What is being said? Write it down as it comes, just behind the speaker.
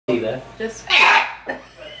either. Just.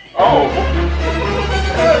 Oh.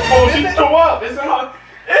 Oh, she threw up. It's not.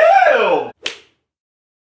 Ew.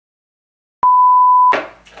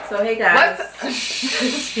 So hey guys.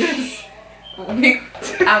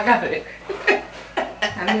 I got it.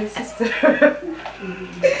 I'm his sister.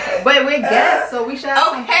 But we're guests, so we should have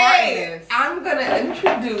some partners. I'm gonna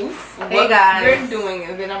introduce what guys we're doing,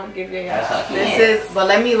 and then I'm gonna give you guys. This is, but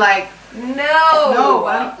let me like.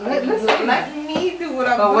 No. Listen, let me do what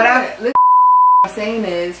I'm doing. What I'm saying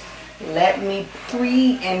is, let me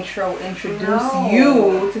introduce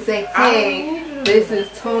you to say, hey, this is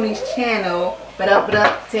Tony's channel. But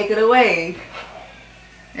up, take it away.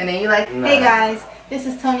 And then you're like, hey guys, this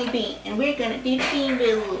is Tony B, and we're gonna do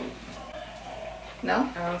Beanboozled. No?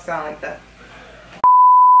 I don't sound like that.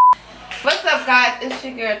 What's up guys, it's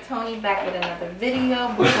your girl Tony back with another video.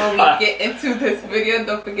 Before we get into this video,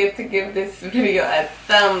 don't forget to give this video a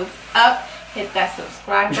thumbs up, hit that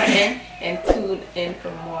subscribe button, and tune in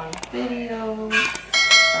for more videos.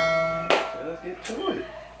 Let's get to it.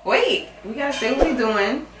 Wait, we gotta say what we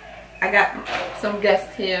doing. I got some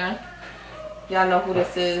guests here. Y'all know who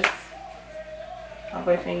this is. My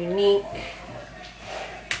boyfriend Unique.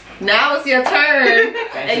 Now it's your turn,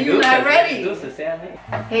 and you're not ready.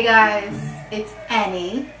 Hey guys, it's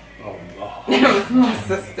Annie. Oh no. That was my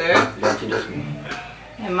sister.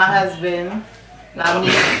 And my husband,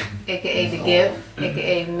 Lamique, aka The Gift,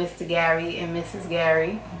 aka Mr. Gary and Mrs.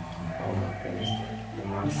 Gary.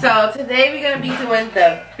 So today we're gonna be doing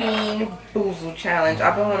the Beanboozled challenge.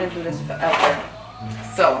 I've been wanting to do this forever.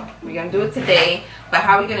 So we're gonna do it today. But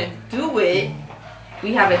how we're gonna do it?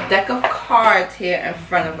 We have a deck of cards here in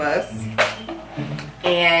front of us,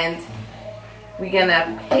 and we're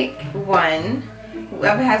gonna pick one.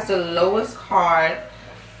 Whoever has the lowest card,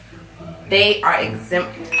 they are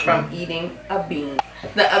exempt from eating a bean.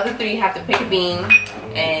 The other three have to pick a bean,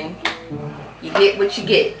 and you get what you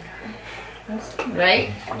get.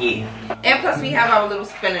 Right? Yeah. And plus we have our little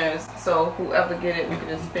spinners, so whoever get it, we can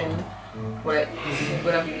just spin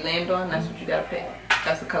whatever you land on. That's what you gotta pick.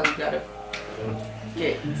 That's the color you gotta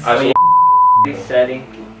get. I mean, steady.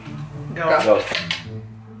 Go.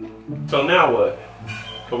 So now what?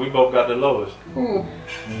 So we both got the lowest. Ooh.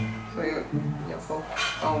 So you're both.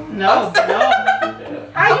 Oh No. Yeah.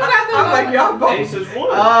 how you got the? I'm like y'all both. Ace is one.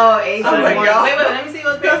 Oh, Ace is like, one. y'all. Wait, let me see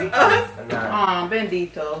what's baby. Us.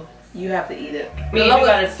 Bendito. You have to eat it. The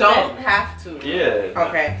lowest don't have to. Yeah.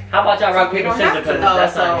 Okay. How about y'all rock, So we paper, don't scissors? have to. Because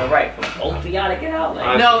that's Oh, not so- even right for both of y'all to get out.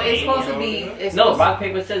 Like, No, it's supposed to be. It's no, supposed rock,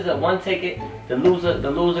 paper, scissors. One take it. The loser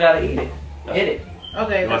gotta eat it. Hit it.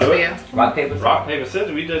 Okay, Wanna that's do it? fair. Rock, paper, scissors. Rock, paper,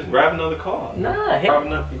 scissors. We just grab another card. Nah, hit. Grab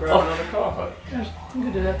another card. You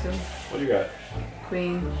can do that too. What you got?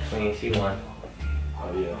 Queen. Queen, she won.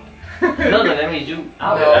 Oh yeah. No, that means you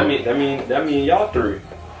out. Yeah, that mean y'all three.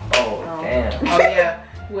 Oh, damn. Oh yeah.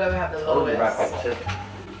 Whoever have the Oh, rock, lowest. paper,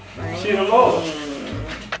 scissors. She the lowest.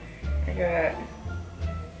 I got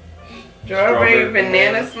strawberry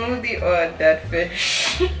banana smoothie or a dead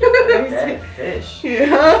fish. Dead fish.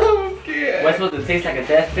 Yeah, I'm scared. What's supposed to taste like a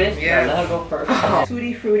dead fish? Yeah. Let her go first.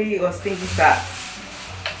 Tutti frutti or stinky socks?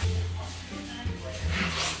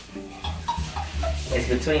 It's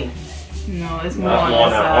between. No, it's more That's on more this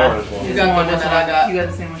on that side. orange one. It's You got more the on this one that I side. got. You got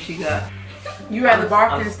the same one she got. You rather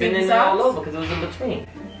barf I'm than stinky spinning it all socks? over because it was in between.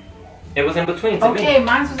 It was in between to Okay, me.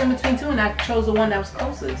 mine was in between too, and I chose the one that was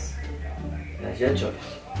closest. That's your choice.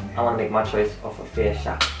 I want to make my choice off a fair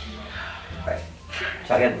shot. Right.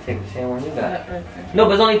 So I got to take the same one you got. No,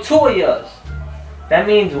 but it's only two of yours. That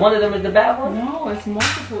means one of them is the bad one? No, it's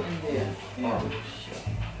multiple in there. Oh, shit.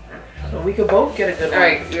 So we could both get a good one.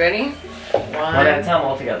 Alright, you ready? One at a time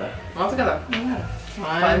all together. All together.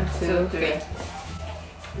 One, two, three.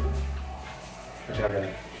 What y'all got?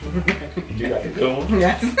 You got the good one?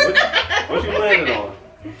 Yes. What you landed on?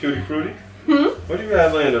 Tutti Frutti? What you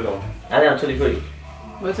guys landed on? I think I'm Tutti Frutti.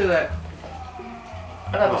 What's it like?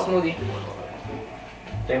 I got the smoothie.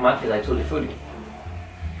 I think mine tastes like Tutti Frutti.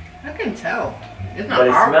 I can tell. It's not But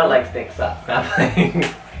it horrible. smells like stink sock.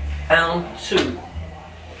 Round 2.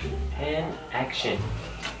 And action.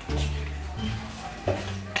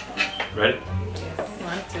 Ready?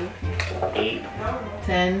 1, 2, 8.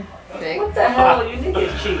 10, 6. What the hell? You think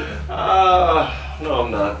it's cheap. No,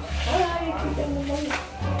 I'm not.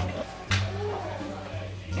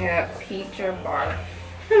 Yeah, peach or barf.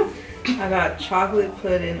 I got chocolate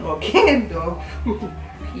pudding or canned dog food.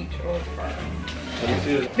 Peach or barf. Let me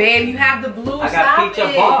see this. Babe, you have the blue. I got Stop peach or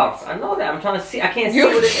it. barf. I know that. I'm trying to see. I can't see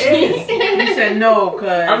what it is. You said no, cuz.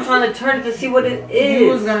 I'm trying to turn it to see what it is. You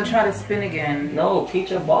was gonna try to spin again. No,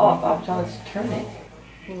 peach or barf. I'm trying to turn it.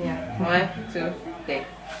 Yeah. 1, 2, 3.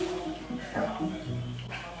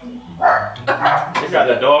 You got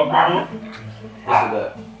the dog food? This is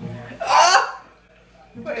good.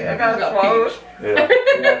 Wait, I gotta swallow it. Yeah.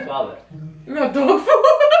 You gotta swallow it. You got dog food?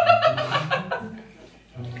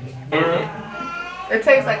 It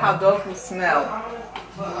tastes like how dog food smell.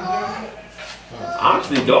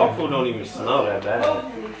 Honestly, dog food don't even smell that bad. I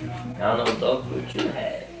don't know what dog food you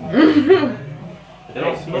had. It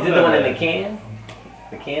don't smell Is it that the one in bad. the can?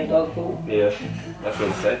 The canned dog food? Yeah, that's what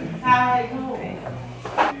it said. Damn.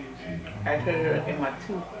 I put it in my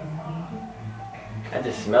tooth. I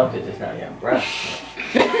just smelled it just now in your breath.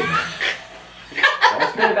 Don't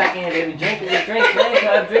spit it back in, baby. Drink it, drink, man.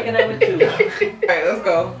 I'm drinking that with you. Alright, let's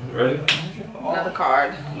go. Ready? Another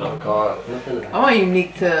card. Another card. I want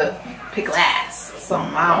Unique to pick last.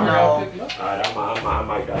 Something, I don't know. Alright, I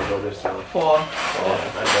might gotta go this time. 4.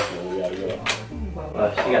 Oh, I definitely gotta go.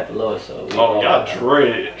 She got the lowest, so. Oh, y'all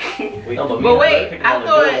dread. But wait, I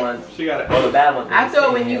thought- She got All the it. bad ones. I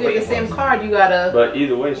thought when you get the same card, you gotta. But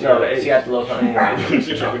either way, she got No, an 8. she got the lowest one anyway.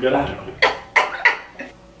 She trying to get out of it.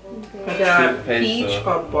 I got Peach, peach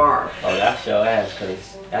or barf. Oh, that's your ass,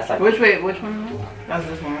 cause that's like Which one? That's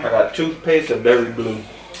this one. I got toothpaste and berry blue.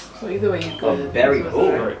 So either way you a good. berry. What's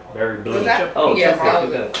Oh, that? Right, berry blue. What's that? oh, Yes, yeah,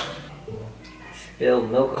 good. Spilled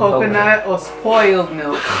milk. Or Coconut or spoiled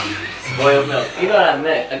milk? Spoiled milk. You know what I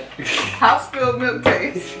meant. How spilled milk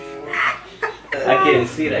tastes? I can't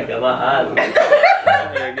see that because my eyes.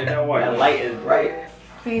 Yeah, get that white. That light is bright.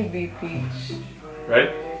 Please be peach. Right?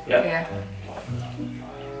 Yep. Yeah.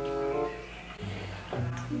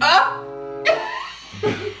 Oh!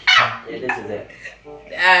 Yeah, this is it.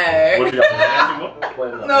 Dang. What you got? Nasty one?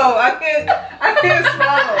 Spoiled milk. No, I can't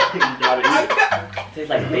swallow. You gotta eat it. Tastes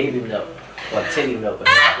like baby milk or titty milk. You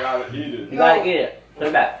gotta eat You it. gotta get it. Put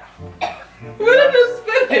it back. What did you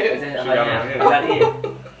spit It's it? in She her got hand. her You gotta eat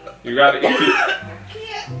it. You gotta eat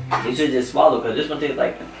it. You should just swallow because this one tastes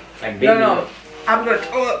like baby No. milk. I'm gonna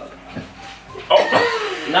throw up.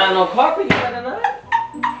 Oh. Nah, no carpet. You gotta not.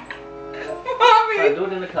 Mommy. Do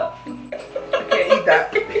it in the cup. I can't eat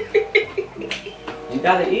that. You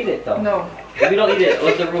gotta eat it though. No. If you don't eat it,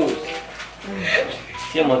 what's the rules?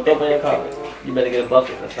 See, I'm gonna throw it in your carpet. You better get a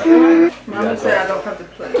bucket. That's not Mama said I don't have to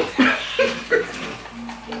play.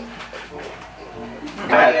 I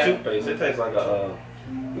had toothpaste. It tastes like a.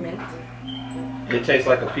 Mint. It tastes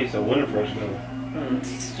like a piece of winter fresh though.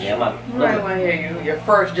 Yeah, I'm I want to hear you. Your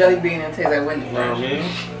first jelly bean and taste like winter You know what I fresh.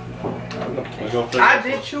 mean? We gonna finish I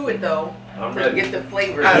this. did chew it though I'm to ready. get the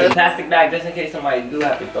flavor. a plastic bag just in case somebody do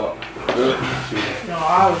have to throw. Good. No,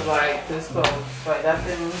 I was like, this goes like that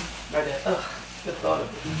thing right there. Ugh, the thought of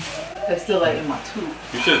it. It's still like in my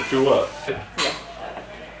tooth. You should chew up. Yeah.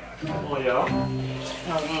 Come on, y'all. Oh,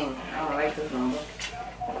 I don't like this number.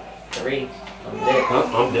 3. I'm dead.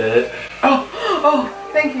 I'm dead. Oh,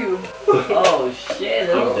 thank you. Oh shit!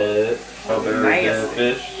 I'm Oh. dead. Oh, very Nice.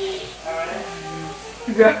 dead fish.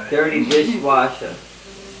 You got Dirty dishwasher.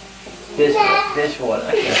 Dishwater.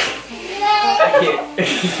 I can't.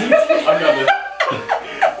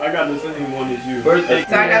 I got the same one as you. Birthday.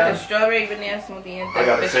 So I got the strawberry banana smoothie and the I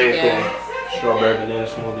got the fish same again. thing. Strawberry banana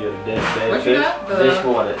smoothie or the dead What you fish. got? The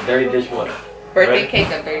Dishwater. Dirty dishwater. birthday Right. cake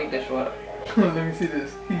and dirty dishwater. Let me see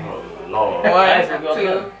this. Oh, Lord. 1, Nice, we go 2,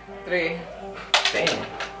 good. 3. Damn.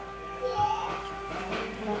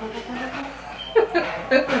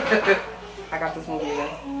 I got this movie again.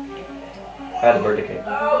 I had a birthday cake.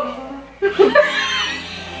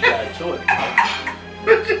 Gotta chew it.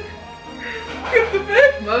 Get the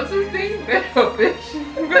fish. Moses thing. Fish.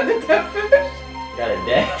 You got the dead fish. Got a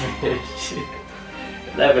dead fish.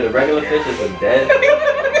 Is that for the regular fish is a dead?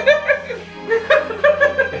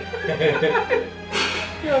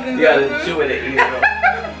 You gotta chew it and eat it.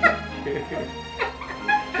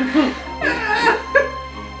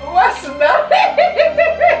 What's that?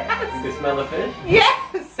 You can smell the fish? Yes.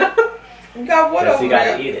 You got what Yes, over you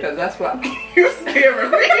gotta there? eat it. Because that's what you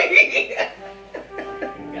scaring me. You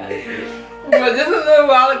gotta eat it. But just a little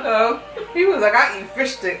while ago, he was like, I eat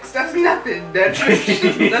fish sticks. That's nothing. That fish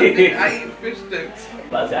is nothing. I eat fish sticks.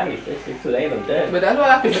 But I say I eat fish sticks too. They ain't no dead. But that's why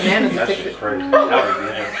I put bananas to That's take just it. crazy. That was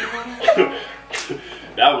nasty.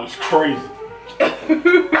 That was crazy.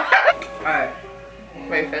 Alright.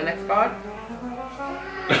 Ready for the next card?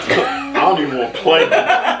 I don't even want to play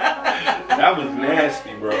that. That was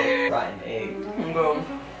nasty, bro. Rotten egg. Go.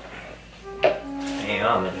 Damn,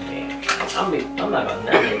 I'm in the game. I'm not gonna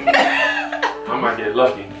never. I might get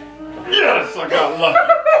lucky. Yes, I got lucky.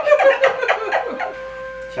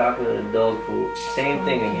 Chocolate and dog food. Same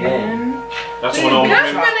thing again. That's one on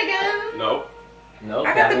That's me. one again. Nope. Nope.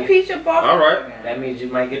 I got the peach and bar. All right. That means you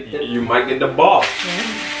might get the. You might get the ball.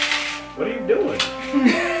 What are you doing?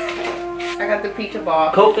 I got the peach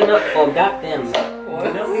bar. Coconut or goddamn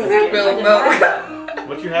Spilled milk.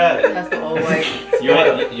 What you had? That's the old way.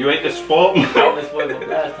 You ate the spoiled milk? I was spoiled milk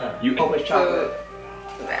last time. You Always chocolate.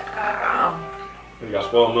 You got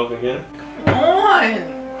spoiled milk again? Come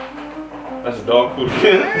on. That's a dog food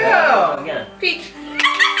again? Yeah. Again. Peach.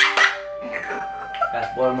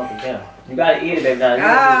 Got spoiled milk again. You gotta eat it, baby. Now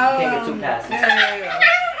you can't get too passive.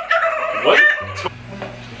 What?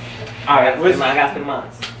 Alright, what's I got the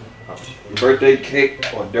mines. birthday cake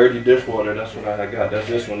or dirty dishwater? That's what I got. That's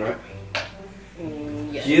this one, right?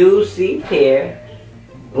 Yes. Juicy pear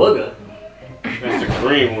booger. That's the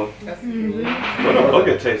green one. That's What a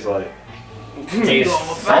booger tastes like? Tastes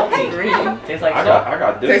salty. green. Tastes like I salt.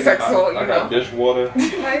 got this. Tastes like salt, I you got know. dishwater. How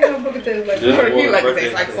you know booger tastes like This salt? one, You like it birthday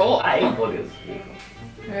tastes like cake. salt. I eat boogers.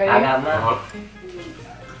 Ready? I got mine. Uh-huh.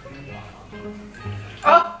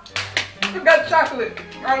 Oh, I got chocolate.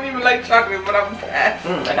 I don't even like chocolate, but I'm fat.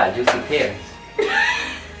 I got juicy pears.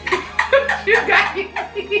 You got it.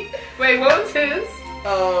 Wait, what was his?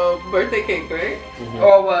 Birthday cake, right? Mm-hmm.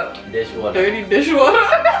 Or what? Dishwater. Dirty dishwater.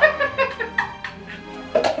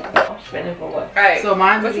 I'm spending for what? Alright. So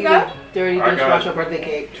mine's What you either got? dirty I got- dishwasher birthday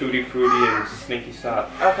cake. Tutti Frutti and Sneaky Sock.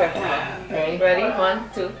 Okay. Ready? Ready? 1,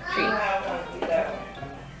 2, 3.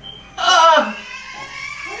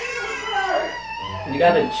 You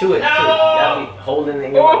gotta chew it too. You gotta be holding it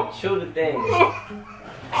in your mouth. Chew the thing.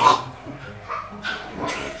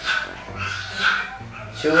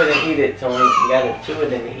 Chew it and eat it, Tony. You gotta chew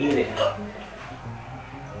it and eat it.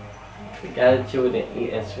 You gotta chew it and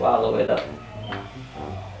eat and swallow it up.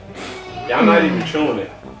 Y'all not even chewing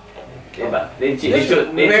it. They chew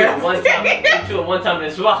it one time. They chew it one time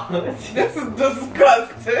and swallow it. This is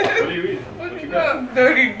disgusting. What do you eat? What you got?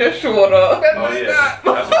 Dirty dishwater. Oh yeah,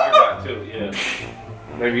 that's what I got too. Yeah.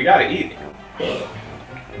 Maybe you gotta eat it.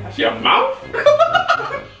 That's your mouth.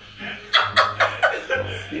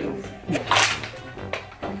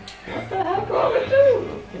 What the heck wrong with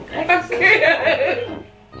you? I can't.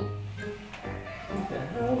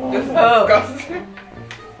 This is disgusting.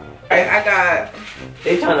 I got.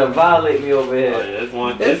 They trying to violate me over Oh here. yeah, there's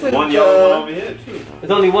one. This There's is one the- yellow one over here too.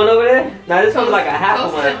 There's only one over there? Nah, this one's like a half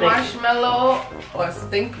of one, I toasted think. marshmallow or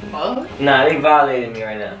stink bug. Nah, they violated me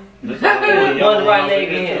right now. There's One yellow right over leg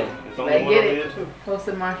here, in here. too. There's only Like, one get over it. here too.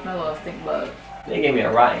 Toasted marshmallow or stink bug. They gave me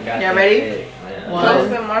a rotten goddamn Y'all ready? egg, man. One.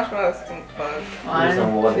 Toasted marshmallow stink bug.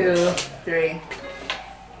 some water. 1, 2, 3.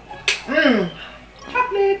 Mmm.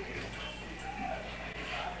 Chocolate.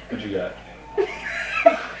 What you got?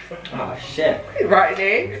 Oh shit. Right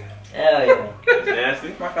there. Hell yeah. It's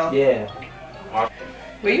nasty. Marshmallow. Yeah.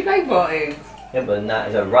 Well, you like boiled eggs. Yeah, but not,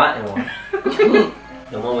 it's a rotten one.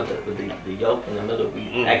 The one with the yolk in the middle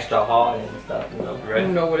be extra hard and stuff, you know. I don't Right.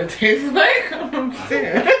 know what it tastes like. I'm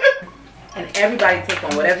scared. And everybody take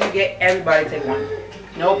one. Whatever you get, everybody take one.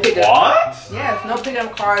 No pick up. What? Yes, no pick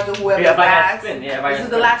up cards or whoever Yeah, everybody has to last. spin. Yeah, everybody This has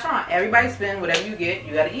is to the spin. last round. Everybody spin. Whatever you get,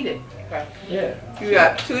 you gotta eat it. Yeah. You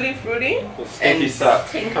got Tutti Frutti Stinky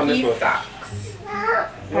socks. Come this Stinky way. socks. I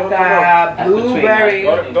got That's between blueberry.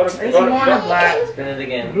 Go to, go to, It's go to, more go than black. Spin it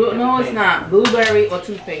again. No, it's not. Blueberry or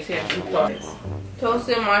toothpaste. Here, two cards.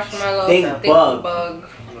 Toasted marshmallow Stink bug. bug.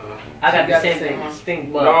 I got You the got same the same thing. one.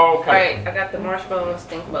 Stink bug. No, Alright, I got the marshmallow and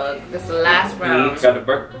stink bug. This is the last round. Got the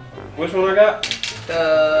bird. Which one I got? I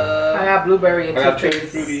The got blueberry and I got Tutti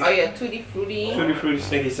toothpaste. Frutti. oh yeah, Tutti Frutti. Tutti Frutti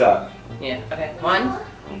Stinky Sock. Yeah. Okay. 1,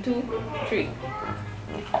 2, 3.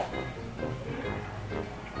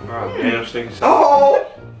 Oh damn, Stinky Sock. Oh.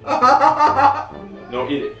 No,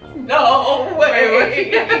 eat it. No way.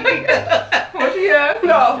 What you have?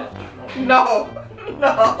 No. No.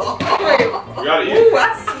 No. Wait. You gotta eat Ooh, it. I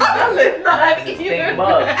smell it. Not Stink here.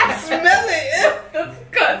 bug. I smell it. It's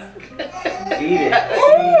disgusting. Eat it.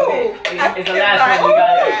 Ooh. Eat it. It's the last one you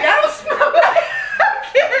gotta eat. I don't smell it.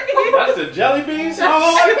 I can't eat That's the jelly beans. it. Oh,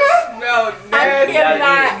 No, You nasty.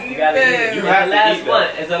 gotta eat it. You gotta eat it. You It's have the to last eat one.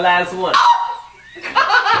 that. It's the last one.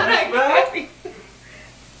 that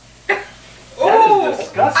Ooh, is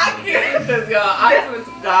disgusting. I can't this, y'all. I swear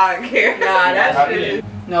to God, I can't. Nah, that shit is.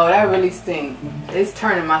 No, that really stink. It's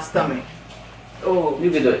turning my stomach. Oh,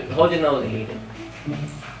 You can do it. Hold your nose and eat it.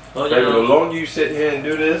 Hold Baby, your the nose. longer you sit here and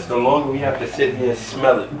do this, the longer we have to sit here and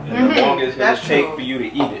smell it. And the longer it's gonna That's take true. for you to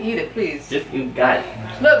eat it. eat it, please. Just, you got it.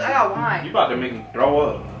 Look, I got You wine. about to make me throw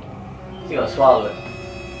up. She gonna swallow it.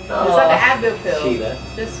 It's like an Advil pill. Sheila.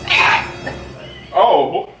 Just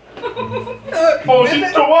Oh. Oh, she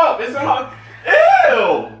threw up. It's in her.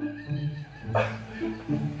 Ew.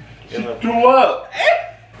 She threw up.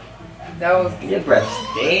 that was. Your breath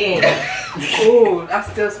stinks. Ooh, I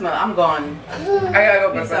still smell it. I'm gone. I gotta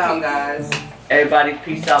go brush Peace my out, teeth. guys. Everybody,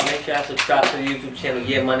 peace out. Make sure I subscribe to the YouTube channel.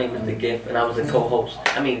 Yeah, my name is The Gift, and I was a co-host.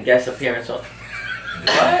 I mean, guest appearance on.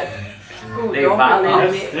 What? They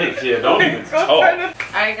violated me. Yeah, don't even talk.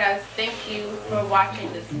 Alright guys, thank you for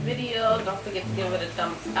watching this video. Don't forget to give it a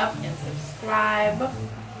thumbs up and subscribe.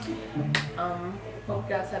 Hope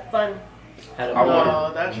you guys had fun.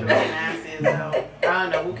 Oh, that shit was nasty as hell. I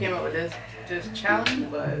don't know who came up with this challenge,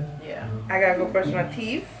 but yeah. I gotta go brush my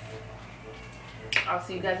teeth. I'll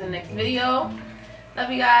see you guys in the next video.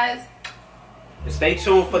 Love you guys. And stay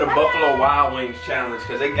tuned for the Buffalo Wild Wings challenge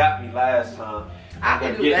because they got me last time. I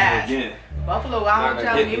can do that. Buffalo Wild Wings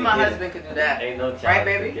challenge. Me and my husband could do that. Ain't no challenge. Right,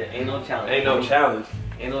 baby? Ain't no challenge. Ain't no challenge.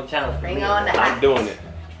 Ain't no challenge for Bring me. on the hot. I'm doing it.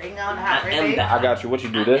 Bring on the hot, I am baby. the hot. I got you. What you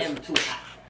do this? I am too hot.